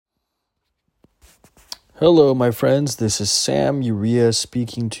Hello, my friends. This is Sam Urea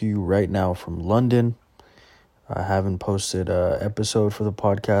speaking to you right now from London. I haven't posted an episode for the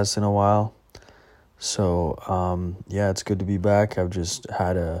podcast in a while. So, it's good to be back. I've just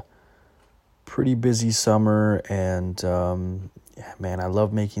had a pretty busy summer and, I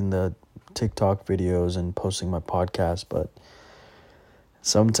love making the TikTok videos and posting my podcast, but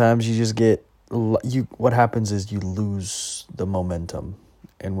sometimes you just what happens is you lose the momentum.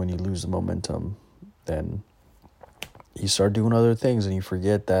 And when you lose the momentum, then you start doing other things and you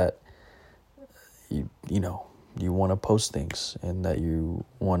forget that you want to post things and that you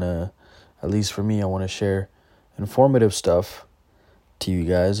want to, at least for me, I want to share informative stuff to you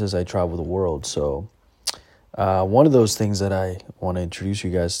guys as I travel the world. So one of those things that I want to introduce you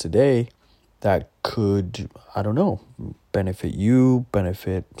guys today that could, benefit you,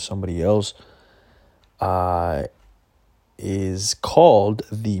 benefit somebody else, is called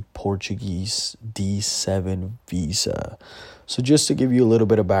the Portuguese D7 visa. So just to give you a little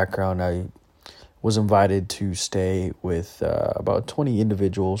bit of background, I was invited to stay with about 20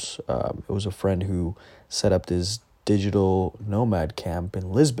 individuals. It was a friend who set up this digital nomad camp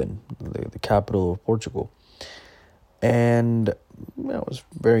in Lisbon, the capital of Portugal. And I was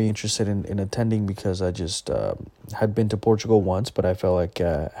very interested in attending because I just had been to Portugal once, but I felt like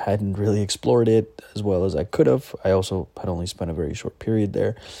I hadn't really explored it as well as I could have. I also had only spent a very short period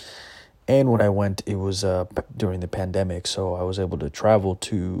there. And when I went, it was during the pandemic, so I was able to travel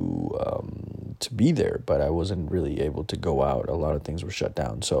to be there, but I wasn't really able to go out. A lot of things were shut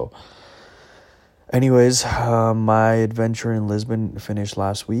down. So anyways, my adventure in Lisbon finished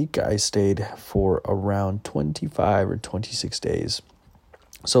last week. I stayed for around 25 or 26 days.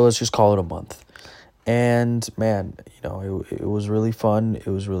 So let's just call it a month. And man, it was really fun. It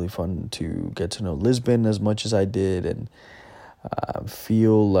was really fun to get to know Lisbon as much as I did and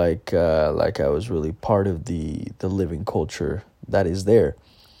feel like I was really part of the living culture that is there.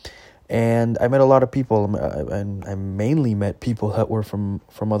 And I met a lot of people, and I mainly met people that were from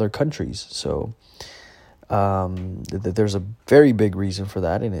other countries. So there's a very big reason for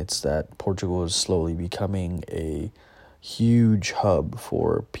that, and it's that Portugal is slowly becoming a huge hub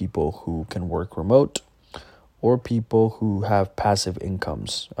for people who can work remote or people who have passive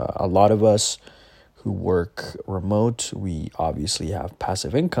incomes. A lot of us who work remote, we obviously have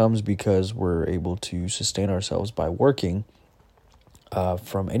passive incomes because we're able to sustain ourselves by working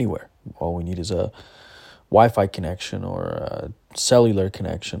from anywhere. All we need is a Wi-Fi connection or a cellular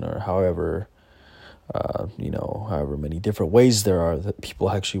connection or however many different ways there are that people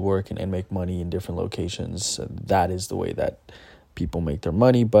actually work and make money in different locations. That is the way that people make their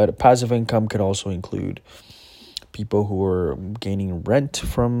money. But passive income could also include people who are gaining rent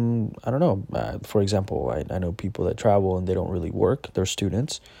from, for example, I know people that travel and they don't really work. They're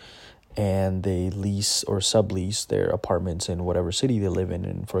students and they lease or sublease their apartments in whatever city they live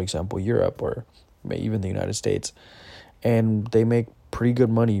in, for example, Europe or even the United States. And they make pretty good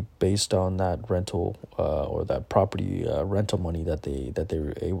money based on that rental or that property rental money that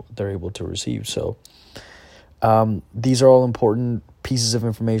they're able to receive. So these are all important pieces of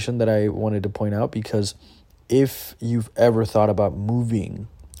information that I wanted to point out, because if you've ever thought about moving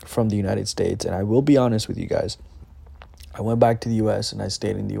from the United States, and I will be honest with you guys, I went back to the U.S. and I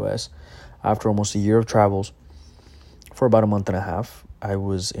stayed in the U.S. after almost a year of travels for about a month and a half. I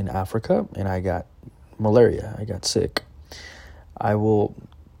was in Africa and I got malaria. I got sick. I will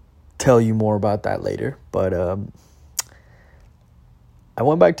tell you more about that later, but I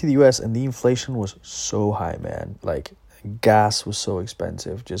went back to the U.S. and the inflation was so high, man. Like, gas was so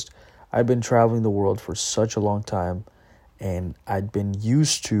expensive. I'd been traveling the world for such a long time, and I'd been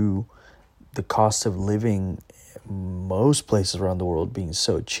used to the cost of living most places around the world being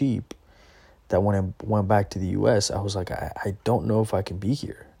so cheap that when I went back to the U.S., I was like, I don't know if I can be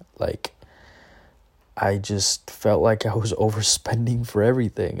here. Like, I just felt like I was overspending for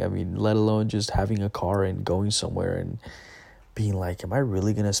everything. I mean, let alone just having a car and going somewhere and being like, am I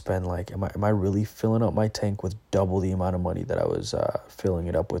really going to spend am I really filling up my tank with double the amount of money that I was filling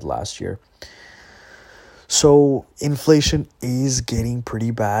it up with last year? So inflation is getting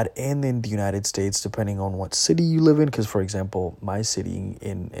pretty bad. And in the United States, depending on what city you live in, because, for example, my city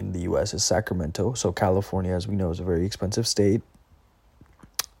in the U.S. is Sacramento. So California, as we know, is a very expensive state.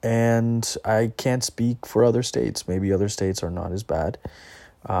 And I can't speak for other states. Maybe other states are not as bad.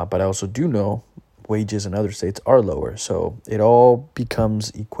 But I also do know wages in other states are lower. So it all becomes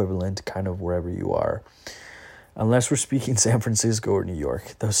equivalent kind of wherever you are. Unless we're speaking San Francisco or New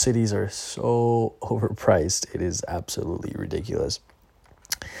York. Those cities are so overpriced. It is absolutely ridiculous.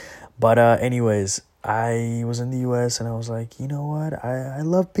 But anyways, I was in the US and I was like, you know what? I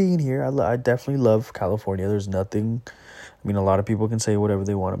love being here. I definitely love California. There's nothing, I mean, a lot of people can say whatever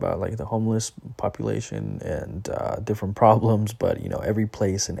they want about like the homeless population and different problems, but every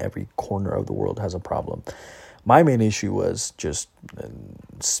place in every corner of the world has a problem. My main issue was just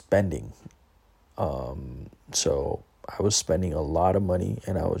spending. So I was spending a lot of money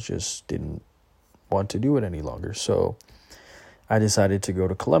and I was just didn't want to do it any longer. So I decided to go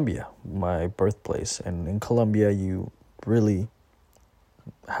to Colombia, my birthplace. And in Colombia, you really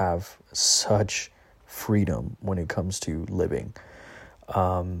have such freedom when it comes to living.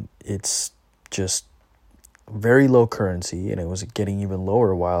 It's just very low currency, and it was getting even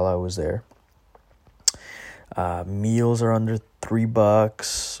lower while I was there. Meals are under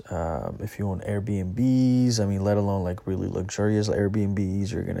 $3. If you want Airbnbs, I mean, let alone like really luxurious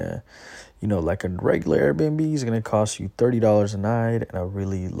Airbnbs, you're gonna, like a regular Airbnb is gonna cost you $30 a night, and a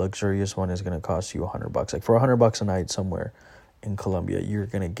really luxurious one is gonna cost you $100. Like for $100 a night somewhere in Colombia, you're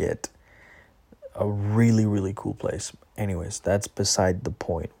gonna get a really, really cool place. Anyways, that's beside the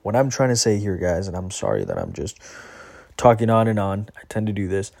point. What I'm trying to say here, guys, and I'm sorry that I'm just talking on and on, I tend to do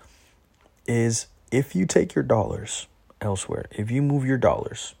this, is if you take your dollars elsewhere, if you move your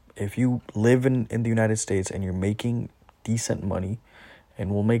dollars, if you live in the United States and you're making decent money, and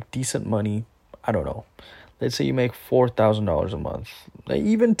will make decent money, I don't know, let's say you make $4,000 a month,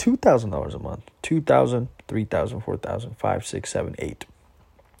 even $2,000 a month, 2,000, 3,000, 4,000, 5, 6, 7, 8.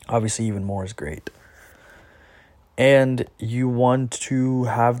 Obviously, even more is great. And you want to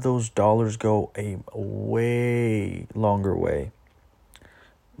have those dollars go a way longer way.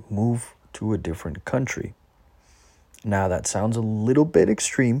 Move to a different country. Now, that sounds a little bit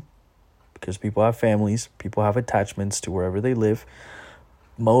extreme because people have families, people have attachments to wherever they live.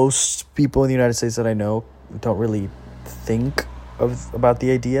 Most people in the United States that I know don't really think about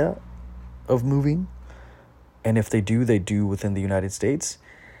the idea of moving. And if they do within the United States.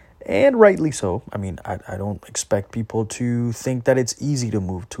 And rightly so. I mean, I don't expect people to think that it's easy to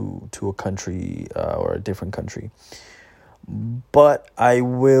move to a country or a different country. But I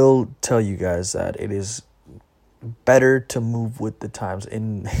will tell you guys that it is better to move with the times.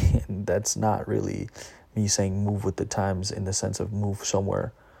 And that's not really me saying move with the times in the sense of move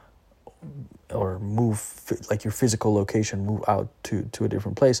somewhere or move like your physical location, move out to a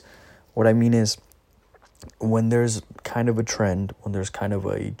different place. What I mean is, when there's kind of a trend, when there's kind of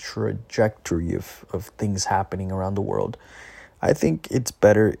a trajectory of things happening around the world, I think it's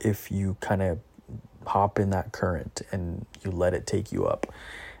better if you kind of hop in that current and you let it take you up.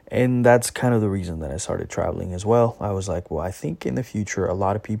 And that's kind of the reason that I started traveling as well. I was like, well, I think in the future, a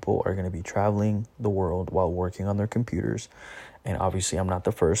lot of people are going to be traveling the world while working on their computers. And obviously, I'm not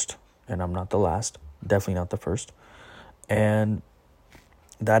the first and I'm not the last. Definitely not the first. And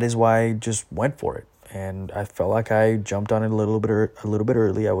that is why I just went for it. And I felt like I jumped on it a little bit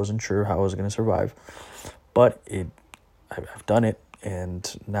early. I wasn't sure how I was going to survive, but I've done it,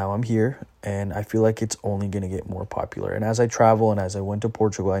 and now I'm here, and I feel like it's only going to get more popular. And as I travel and as I went to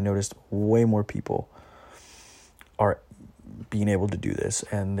Portugal, I noticed way more people are being able to do this,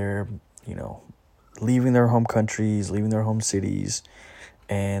 and they're, leaving their home countries, leaving their home cities,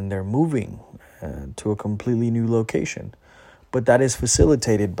 and they're moving to a completely new location. But that is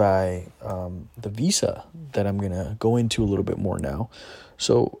facilitated by the visa that I'm going to go into a little bit more now.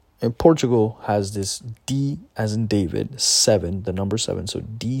 So Portugal has this D as in David, 7, the number 7. So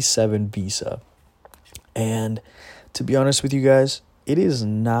D7 visa. And to be honest with you guys, it is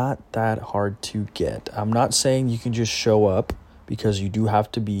not that hard to get. I'm not saying you can just show up, because you do have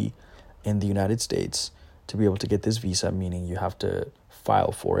to be in the United States to be able to get this visa, meaning you have to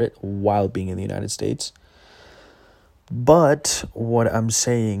file for it while being in the United States. But what I'm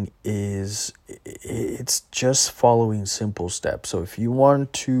saying is it's just following simple steps. So if you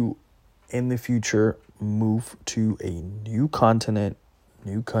want to, in the future, move to a new continent,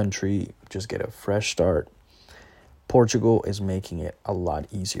 new country, just get a fresh start, Portugal is making it a lot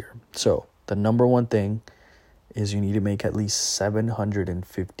easier. So the number one thing is you need to make at least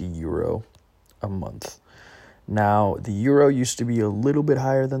 750 euro a month. Now, the euro used to be a little bit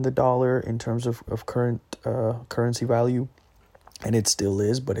higher than the dollar in terms of current currency value, and it still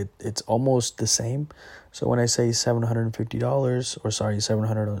is, but it's almost the same. So when I say $750,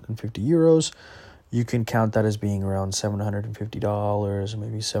 €750, you can count that as being around $750,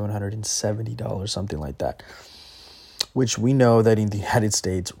 maybe $770, something like that. Which we know that in the United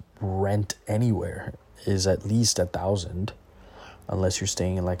States, rent anywhere is at least $1,000, unless you're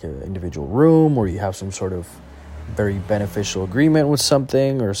staying in like an individual room or you have some sort of very beneficial agreement with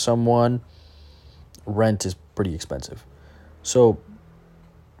something or someone. Rent is pretty expensive. So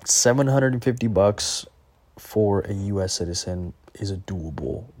 $750 for a US citizen is a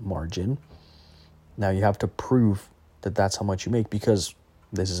doable margin. Now you have to prove that that's how much you make, because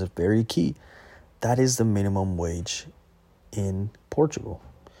this is a very key. That is the minimum wage in Portugal.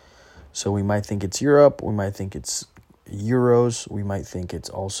 So we might think it's Europe, we might think it's euros, we might think it's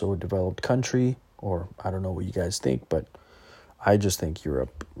also a developed country, or I don't know what you guys think, but I just think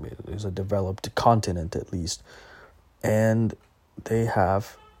Europe is a developed continent at least. And they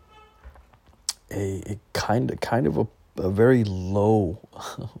have a kind of a very low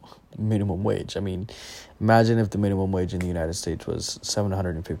minimum wage. I mean, imagine if the minimum wage in the United States was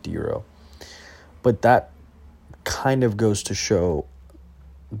 €750. But that kind of goes to show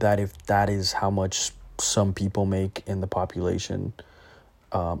that if that is how much some people make in the population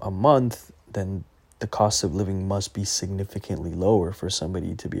a month, then the cost of living must be significantly lower for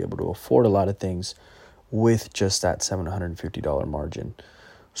somebody to be able to afford a lot of things with just that $750 margin.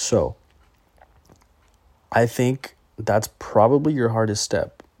 So I think that's probably your hardest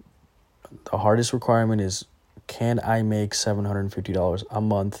step. The hardest requirement is, can I make $750 a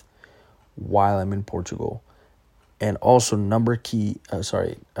month while I'm in Portugal? And also another key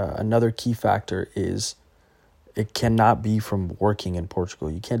factor is it cannot be from working in Portugal.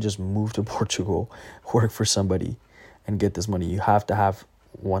 You can't just move to Portugal, work for somebody, and get this money. You have to have,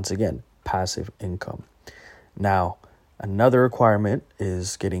 once again, passive income. Now, another requirement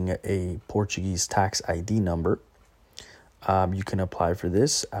is getting a Portuguese tax ID number. You can apply for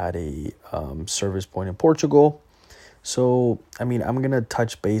this at a service point in Portugal. So, I mean, I'm going to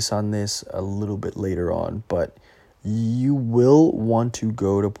touch base on this a little bit later on, but you will want to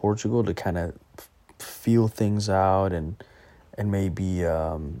go to Portugal to kind of feel things out and maybe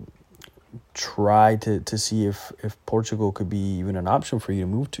try to see if Portugal could be even an option for you to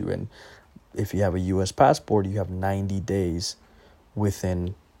move to. And if you have a U.S. passport, you have 90 days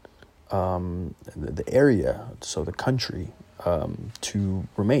within the area, so the country, to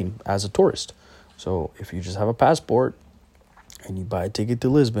remain as a tourist. So if you just have a passport and you buy a ticket to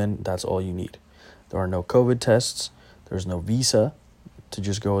Lisbon, that's all you need. There are no COVID tests. There's no visa to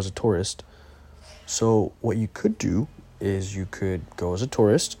just go as a tourist. So what you could do is you could go as a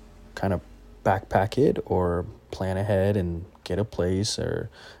tourist, kind of backpack it or plan ahead and get a place, or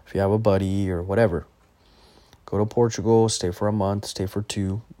if you have a buddy or whatever, go to Portugal, stay for a month, stay for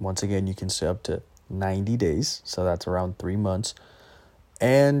 2. Once again, you can stay up to 90 days. So that's around 3 months,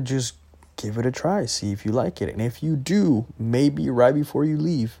 and just give it a try. See if you like it. And if you do, maybe right before you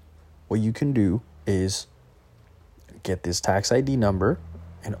leave, what you can do is get this tax ID number.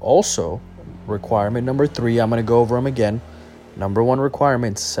 And also, requirement number 3, I'm going to go over them again. Number 1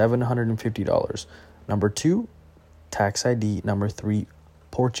 requirement, $750. Number 2, tax ID. Number 3,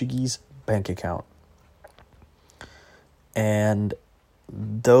 Portuguese bank account. And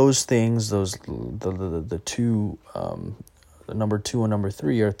those things, the two, the number 2 and number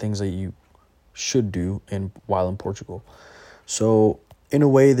 3 are things that you should do while in Portugal. So in a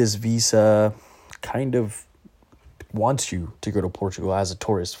way, this visa kind of wants you to go to Portugal as a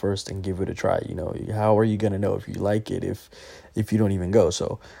tourist first and give it a try. You know, how are you going to know if you like it if you don't even go?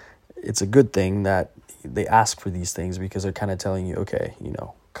 So it's a good thing that they ask for these things, because they're kind of telling you, okay, you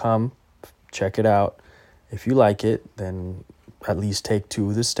know, come, check it out. If you like it, then at least take 2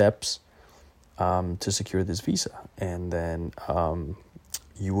 of the steps to secure this visa. And then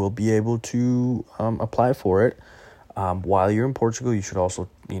you will be able to apply for it. While you're in Portugal, you should also,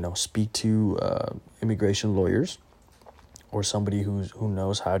 speak to immigration lawyers or somebody who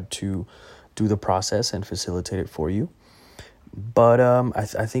knows how to do the process and facilitate it for you. But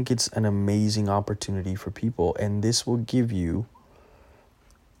I think it's an amazing opportunity for people, and this will give you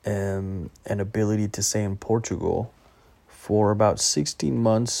an ability to stay in Portugal for about 16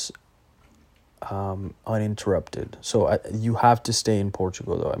 months uninterrupted. So you have to stay in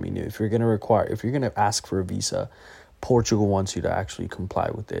Portugal, though. I mean, if you're going to ask for a visa, Portugal wants you to actually comply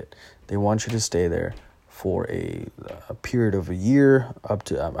with it. They want you to stay there for a period of a year, up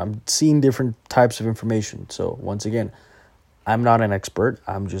to, I'm seeing different types of information. So once again, I'm not an expert.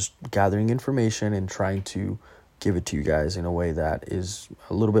 I'm just gathering information and trying to give it to you guys in a way that is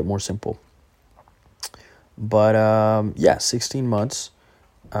a little bit more simple. But 16 months.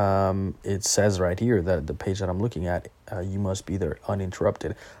 It says right here, that the page that I'm looking at, you must be there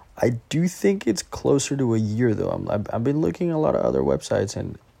uninterrupted. I do think it's closer to a year, though. I've been looking at a lot of other websites,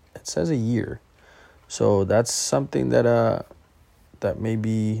 and it says a year. So that's something that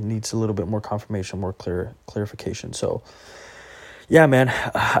maybe needs a little bit more confirmation, more clarification. So, yeah, man,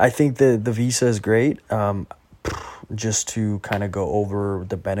 I think the visa is great. Just to kind of go over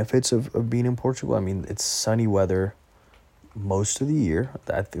the benefits of being in Portugal. I mean, it's sunny weather most of the year.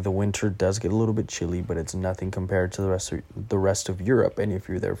 I think the winter does get a little bit chilly, but it's nothing compared to the rest of Europe. And if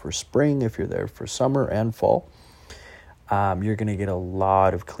you're there for spring, if you're there for summer and fall, you're going to get a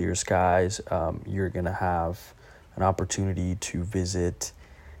lot of clear skies. You're going to have an opportunity to visit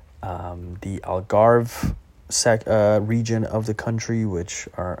the Algarve region of the country, which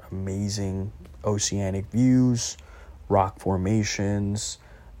are amazing oceanic views, rock formations,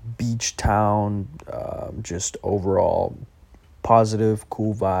 beach town, just overall positive,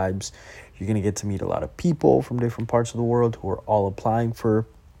 cool vibes. You're going to get to meet a lot of people from different parts of the world who are all applying for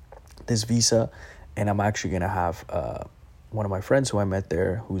this visa. And I'm actually going to have one of my friends who I met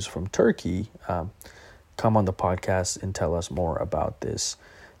there, who's from Turkey, come on the podcast and tell us more about this.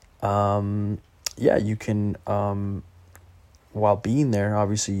 You can, while being there,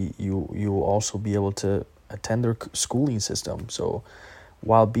 obviously you will also be able to attend their schooling system. So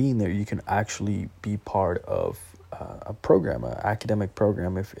while being there, you can actually be part of a program, an academic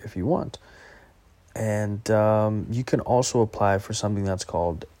program if you want. And you can also apply for something that's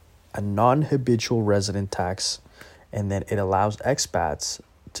called a non-habitual resident tax. And then it allows expats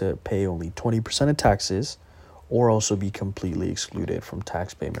to pay only 20% of taxes or also be completely excluded from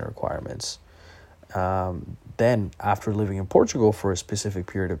tax payment requirements. Then, after living in Portugal for a specific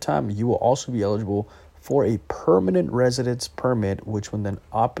period of time, you will also be eligible for a permanent residence permit, which will then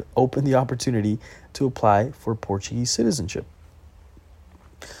open the opportunity to apply for Portuguese citizenship.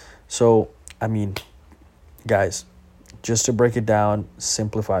 So, I mean, guys, just to break it down,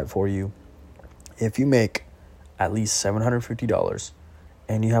 simplify it for you, if you make at least $750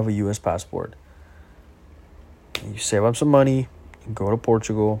 and you have a U.S. passport, you save up some money, you go to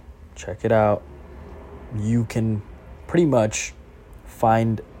Portugal, check it out, you can pretty much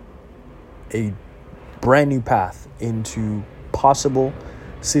find a brand new path into possible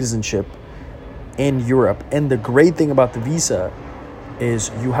citizenship in Europe. And the great thing about the visa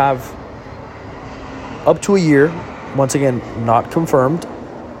is you have up to a year, once again, not confirmed,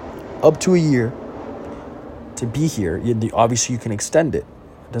 up to a year to be here. Obviously, you can extend it.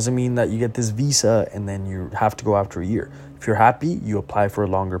 It doesn't mean that you get this visa and then you have to go after a year. If you're happy, you apply for a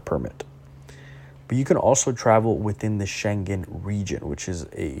longer permit. But you can also travel within the Schengen region, which is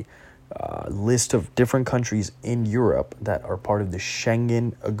a list of different countries in Europe that are part of the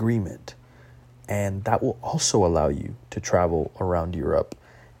Schengen agreement. And that will also allow you to travel around Europe.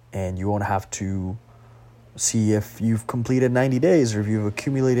 And you won't have to see if you've completed 90 days or if you've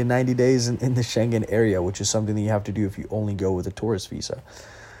accumulated 90 days in the Schengen area, which is something that you have to do if you only go with a tourist visa.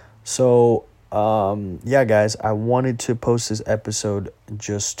 So, guys, I wanted to post this episode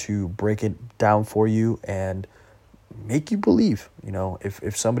just to break it down for you and make you believe,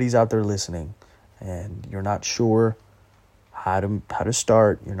 if somebody's out there listening and you're not sure how to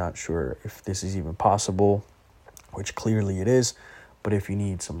start, you're not sure if this is even possible, which clearly it is. But if you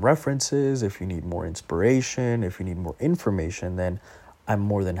need some references, if you need more inspiration, if you need more information, then I'm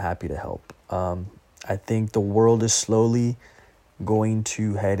more than happy to help. I think the world is slowly going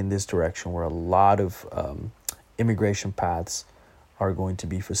to head in this direction where a lot of immigration paths are going to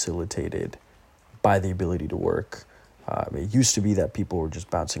be facilitated by the ability to work. It used to be that people were just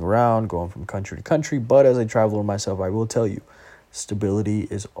bouncing around, going from country to country. But as a traveler myself, I will tell you, stability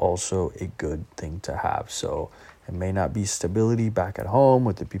is also a good thing to have. So it may not be stability back at home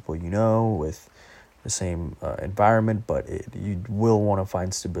with the people you know, with the same environment, but you will want to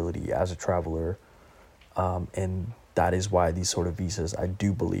find stability as a traveler. And that is why these sort of visas, I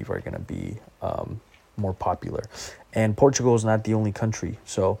do believe, are going to be more popular. And Portugal is not the only country.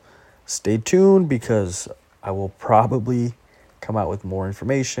 So stay tuned because I will probably come out with more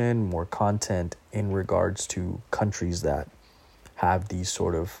information, more content in regards to countries that have these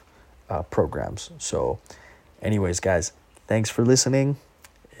sort of programs. So anyways, guys, thanks for listening.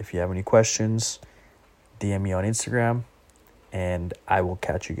 If you have any questions, DM me on Instagram, and I will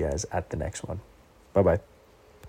catch you guys at the next one. Bye-bye.